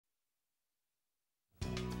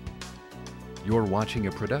You're watching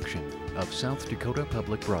a production of South Dakota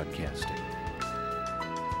Public Broadcasting.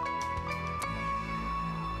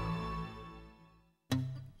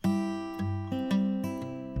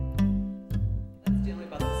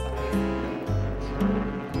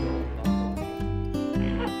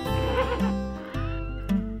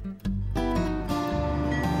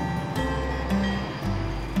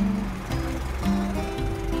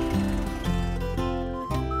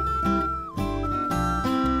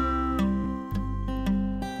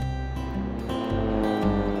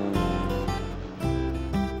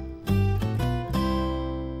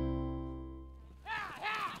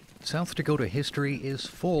 South Dakota history is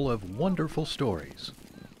full of wonderful stories,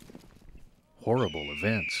 horrible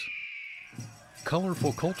events,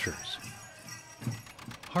 colorful cultures,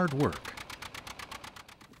 hard work,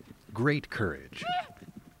 great courage,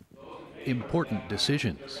 important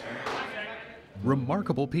decisions,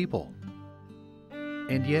 remarkable people.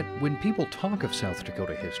 And yet, when people talk of South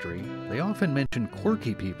Dakota history, they often mention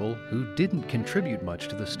quirky people who didn't contribute much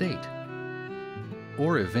to the state,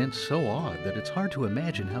 or events so odd that it's hard to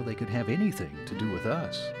imagine how they could have anything to do with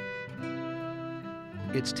us.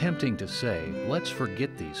 It's tempting to say, let's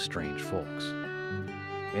forget these strange folks,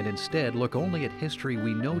 and instead look only at history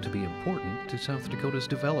we know to be important to South Dakota's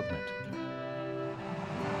development.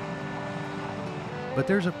 But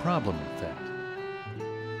there's a problem with that.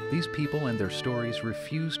 These people and their stories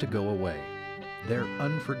refuse to go away. They're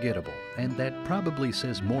unforgettable, and that probably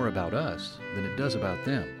says more about us than it does about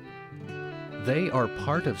them. They are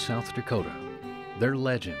part of South Dakota. Their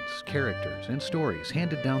legends, characters, and stories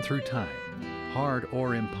handed down through time, hard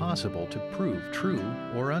or impossible to prove true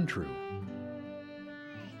or untrue.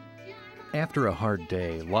 After a hard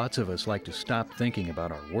day, lots of us like to stop thinking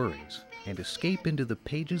about our worries and escape into the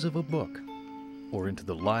pages of a book or into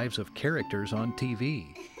the lives of characters on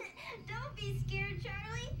TV. Don't be scared,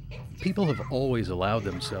 Charlie. People have always allowed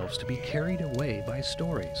themselves to be carried away by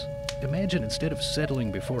stories. Imagine instead of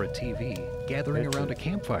settling before a TV, gathering around a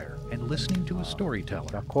campfire and listening to a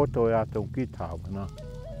storyteller.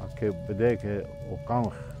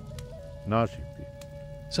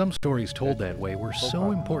 Some stories told that way were so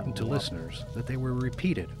important to listeners that they were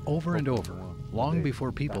repeated over and over, long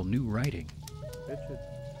before people knew writing.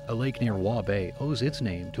 A lake near Waubay owes its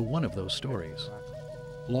name to one of those stories.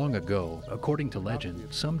 Long ago, according to legend,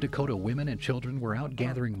 some Dakota women and children were out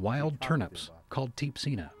gathering wild turnips called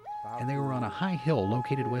teepsina, and they were on a high hill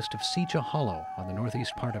located west of Secha Hollow on the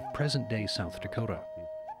northeast part of present-day South Dakota.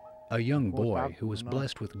 A young boy who was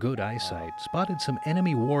blessed with good eyesight spotted some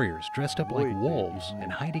enemy warriors dressed up like wolves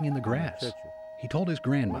and hiding in the grass. He told his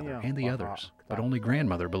grandmother and the others, but only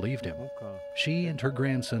grandmother believed him. She and her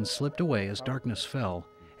grandson slipped away as darkness fell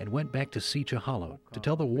and went back to Secha Hollow to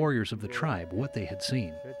tell the warriors of the tribe what they had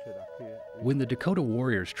seen. When the Dakota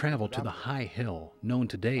warriors traveled to the high hill, known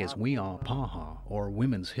today as Weeaw-Paha, or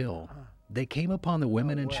Women's Hill, they came upon the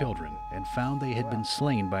women and children and found they had been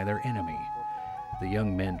slain by their enemy. The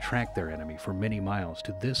young men tracked their enemy for many miles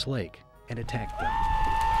to this lake and attacked them.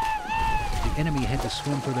 The enemy had to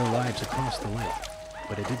swim for their lives across the lake,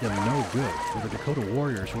 but it did them no good, for the Dakota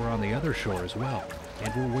warriors were on the other shore as well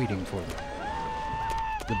and were waiting for them.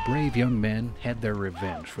 The brave young men had their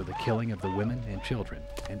revenge for the killing of the women and children,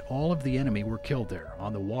 and all of the enemy were killed there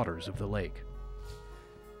on the waters of the lake.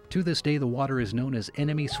 To this day, the water is known as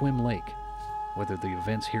Enemy Swim Lake. Whether the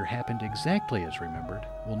events here happened exactly as remembered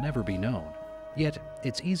will never be known. Yet,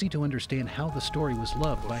 it's easy to understand how the story was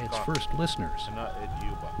loved by its first listeners,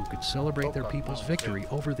 who could celebrate their people's victory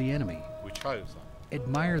over the enemy,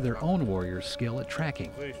 admire their own warriors' skill at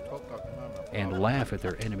tracking, and laugh at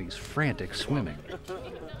their enemies' frantic swimming.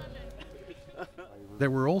 There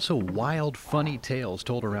were also wild, funny tales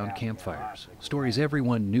told around campfires, stories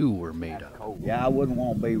everyone knew were made up. Yeah, I wouldn't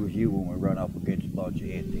want to be with you when we run up against a bunch of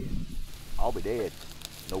Indians. I'll be dead.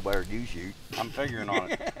 No better than you shoot. I'm figuring on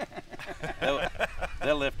it.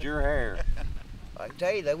 They'll lift your hair. I can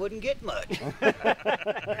tell you, they wouldn't get much.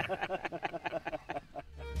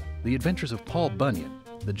 The adventures of Paul Bunyan,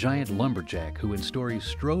 the giant lumberjack who in stories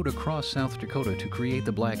strode across South Dakota to create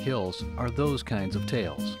the Black Hills, are those kinds of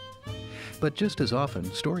tales. But just as often,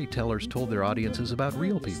 storytellers told their audiences about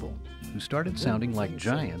real people who started sounding like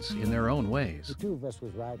giants in their own ways. The two of us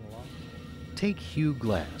was riding along. Take Hugh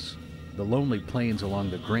Glass. The lonely plains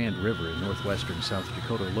along the Grand River in northwestern South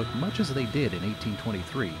Dakota look much as they did in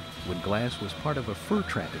 1823, when Glass was part of a fur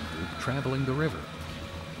trapping group traveling the river.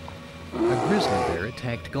 A grizzly bear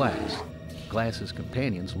attacked Glass. Glass's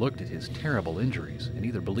companions looked at his terrible injuries and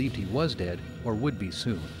either believed he was dead or would be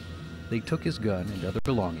soon. They took his gun and other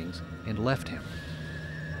belongings and left him.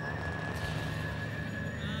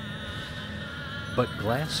 But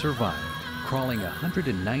Glass survived, crawling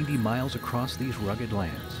 190 miles across these rugged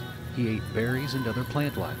lands. He ate berries and other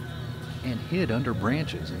plant life, and hid under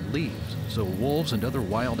branches and leaves so wolves and other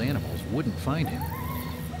wild animals wouldn't find him.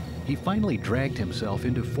 He finally dragged himself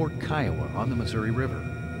into Fort Kiowa on the Missouri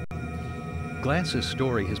River. Glass's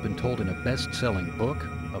story has been told in a best-selling book,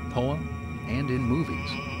 a poem, and in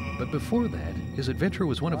movies. But before that, his adventure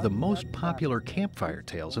was one of the most popular campfire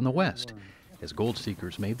tales in the West, as gold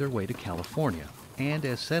seekers made their way to California, and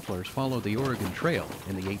as settlers followed the Oregon Trail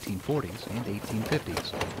in the 1840s and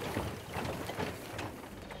 1850s.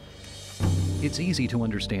 It's easy to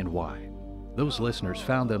understand why. Those listeners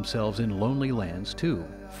found themselves in lonely lands too,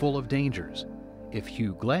 full of dangers. If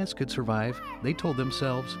Hugh Glass could survive, they told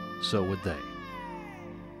themselves, so would they.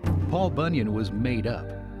 Paul Bunyan was made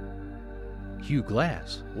up. Hugh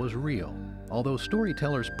Glass was real, although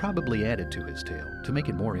storytellers probably added to his tale to make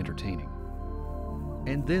it more entertaining.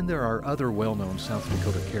 And then there are other well-known South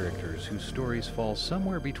Dakota characters whose stories fall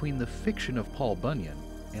somewhere between the fiction of Paul Bunyan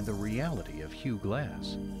and the reality of Hugh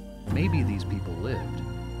Glass. Maybe these people lived,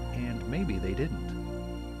 and maybe they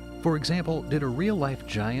didn't. For example, did a real-life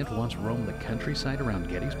giant once roam the countryside around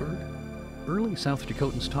Gettysburg? Early South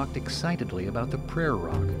Dakotans talked excitedly about the Prayer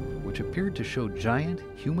Rock, which appeared to show giant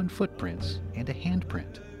human footprints and a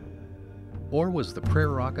handprint. Or was the Prayer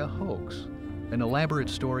Rock a hoax? An elaborate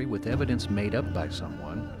story with evidence made up by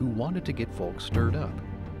someone who wanted to get folks stirred up.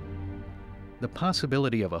 The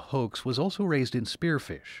possibility of a hoax was also raised in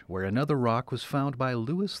Spearfish, where another rock was found by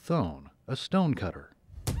Lewis Thone, a stonecutter.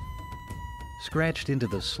 Scratched into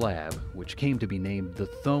the slab, which came to be named the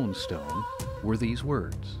Thone Stone, were these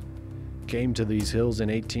words. Came to these hills in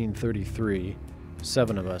 1833,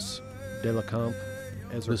 7 of us, Delecamp,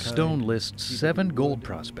 The stone lists 7 gold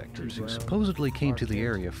prospectors who supposedly came to the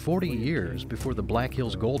area 40 years before the Black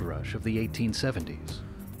Hills Gold Rush of the 1870s.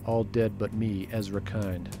 All dead but me, Ezra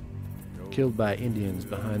Kind. Killed by Indians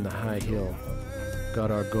behind the high hill.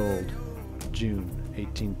 Got our gold, June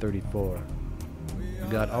 1834.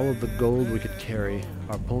 Got all of the gold we could carry,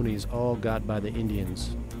 our ponies all got by the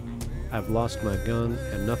Indians. I've lost my gun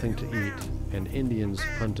and nothing to eat, and Indians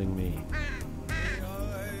hunting me.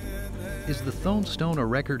 Is the Thone Stone a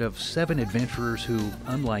record of 7 adventurers who,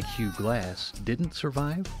 unlike Hugh Glass, didn't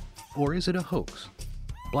survive? Or is it a hoax?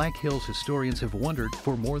 Black Hills historians have wondered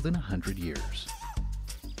for more than 100 years.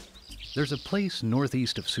 There's a place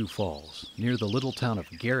northeast of Sioux Falls, near the little town of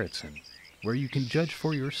Garrettson, where you can judge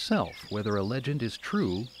for yourself whether a legend is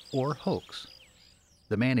true or hoax.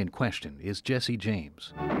 The man in question is Jesse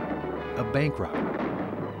James, a bank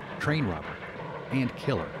robber, train robber, and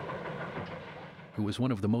killer, who was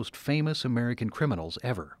one of the most famous American criminals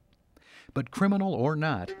ever. But criminal or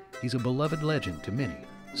not, he's a beloved legend to many,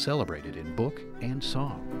 celebrated in book and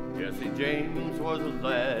song. Jesse James was a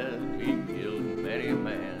lad, he killed many a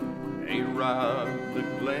man. He robbed the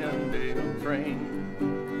Glendale train.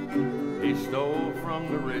 He stole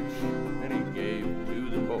from the rich and he gave to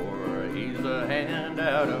the poor. He's a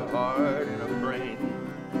handout, a heart and a brain.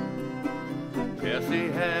 Jesse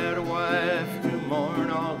had a wife to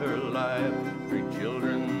mourn all her life, 3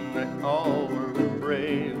 children that all were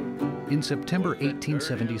brave. In September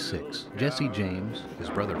 1876, Jesse James, his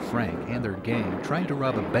brother Frank, and their gang tried to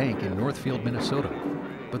rob a bank in Northfield, Minnesota.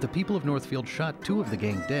 But the people of Northfield shot 2 of the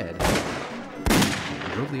gang dead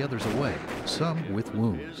and drove the others away, some with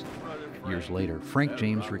wounds. Years later, Frank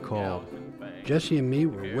James recalled, Jesse and me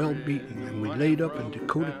were well beaten, and we laid up in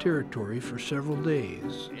Dakota Territory for several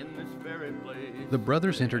days. The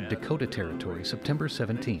brothers entered Dakota Territory September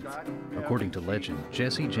 17th. According to legend,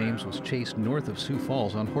 Jesse James was chased north of Sioux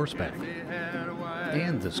Falls on horseback.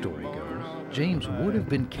 And the story goes, James would have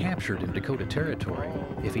been captured in Dakota Territory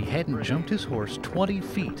if he hadn't jumped his horse 20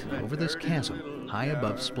 feet over this chasm high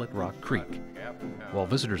above Split Rock Creek. While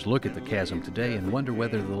visitors look at the chasm today and wonder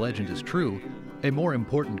whether the legend is true, a more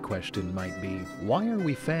important question might be, why are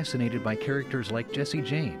we fascinated by characters like Jesse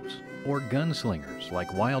James or gunslingers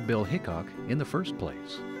like Wild Bill Hickok in the first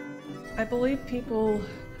place? I believe people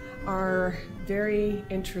are very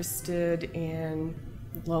interested in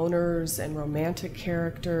loners and romantic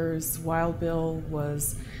characters. Wild Bill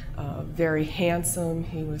was very handsome,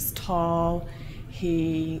 he was tall,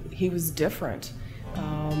 he was different,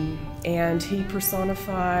 and he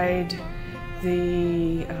personified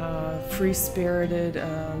the free-spirited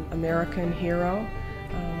American hero,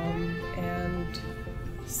 and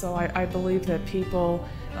so I believe that people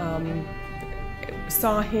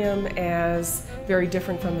saw him as very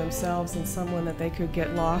different from themselves and someone that they could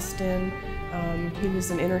get lost in. He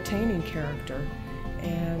was an entertaining character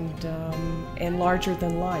and larger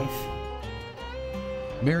than life.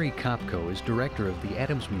 Mary Kopko is director of the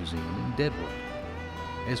Adams Museum in Deadwood.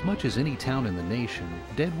 As much as any town in the nation,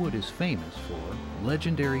 Deadwood is famous for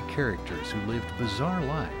legendary characters who lived bizarre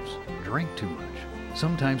lives, drank too much,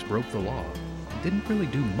 sometimes broke the law, and didn't really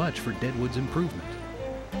do much for Deadwood's improvement.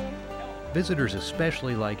 Visitors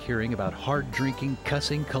especially like hearing about hard-drinking,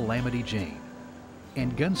 cussing Calamity Jane,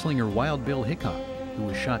 and gunslinger Wild Bill Hickok, who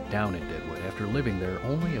was shot down in Deadwood after living there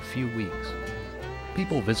only a few weeks.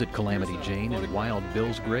 People visit Calamity Jane and Wild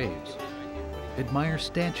Bill's graves, admire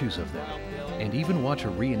statues of them, and even watch a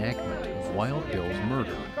reenactment of Wild Bill's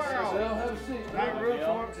murder.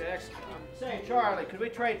 Say, Charlie, could we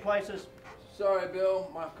trade places? Sorry, Bill.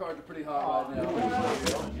 My cards are pretty hot right now.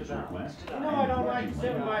 You know I don't like to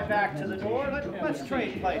sit with my back to the door. Let's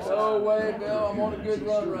trade places. No way, Bill. I'm on a good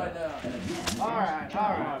run right now. All right.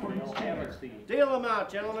 Deal them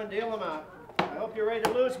out, gentlemen. Deal them out. I hope you're ready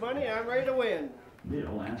to lose money. I'm ready to win. Give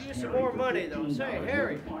you some more money, though. Say,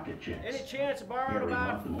 Harry, any chance of borrowing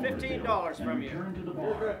about $15 from you?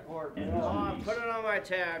 Oh, put it on my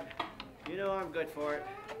tab. You know I'm good for it.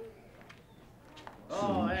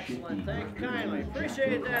 Oh, excellent. Thank you kindly.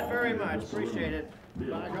 Appreciate that very much. Appreciate it.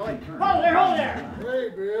 Hold there!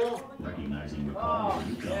 Hey, Bill. Oh,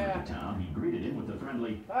 yeah.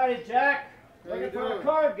 Howdy, Jack. Looking for a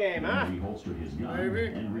card game, huh?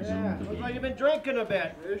 Maybe. Yeah, looks like you've been drinking a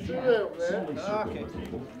bit. Yes, you have, man. Okay.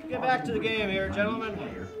 Get back to the game here, gentlemen.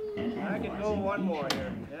 I can go one more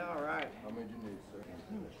here. Yeah, all right. How many do you need, sir?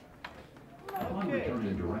 Okay.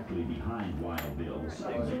 Directly behind Wild Bill,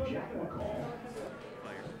 Jack will call.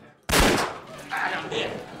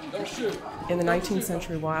 In the 19th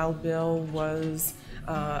century, Wild Bill was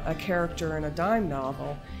a character in a dime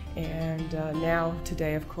novel, and now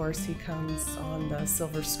today, of course, he comes on the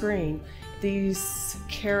silver screen. These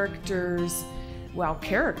characters, well,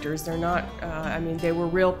 characters, they're not, I mean, they were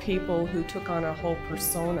real people who took on a whole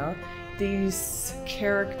persona. These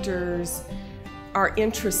characters are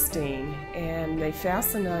interesting and they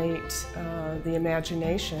fascinate the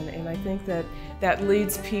imagination, and I think that that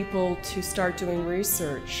leads people to start doing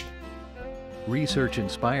research. Research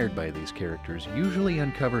inspired by these characters usually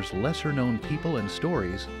uncovers lesser-known people and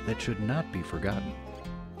stories that should not be forgotten.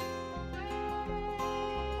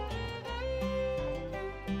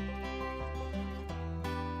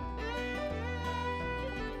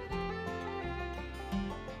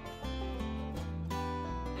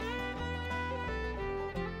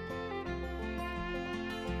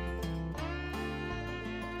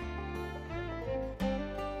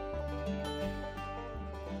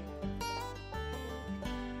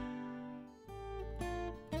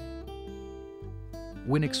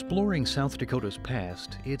 When exploring South Dakota's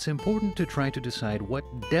past, it's important to try to decide what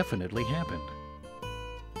definitely happened,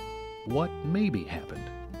 what maybe happened,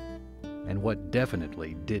 and what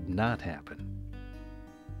definitely did not happen.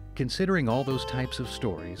 Considering all those types of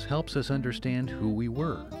stories helps us understand who we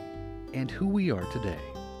were and who we are today.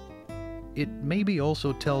 It maybe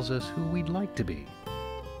also tells us who we'd like to be,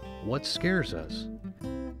 what scares us,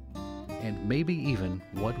 and maybe even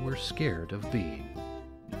what we're scared of being.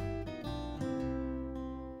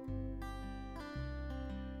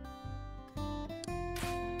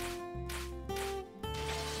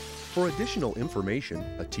 For additional information,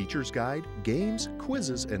 a teacher's guide, games,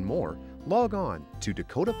 quizzes, and more, log on to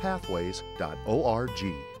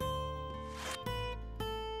dakotapathways.org.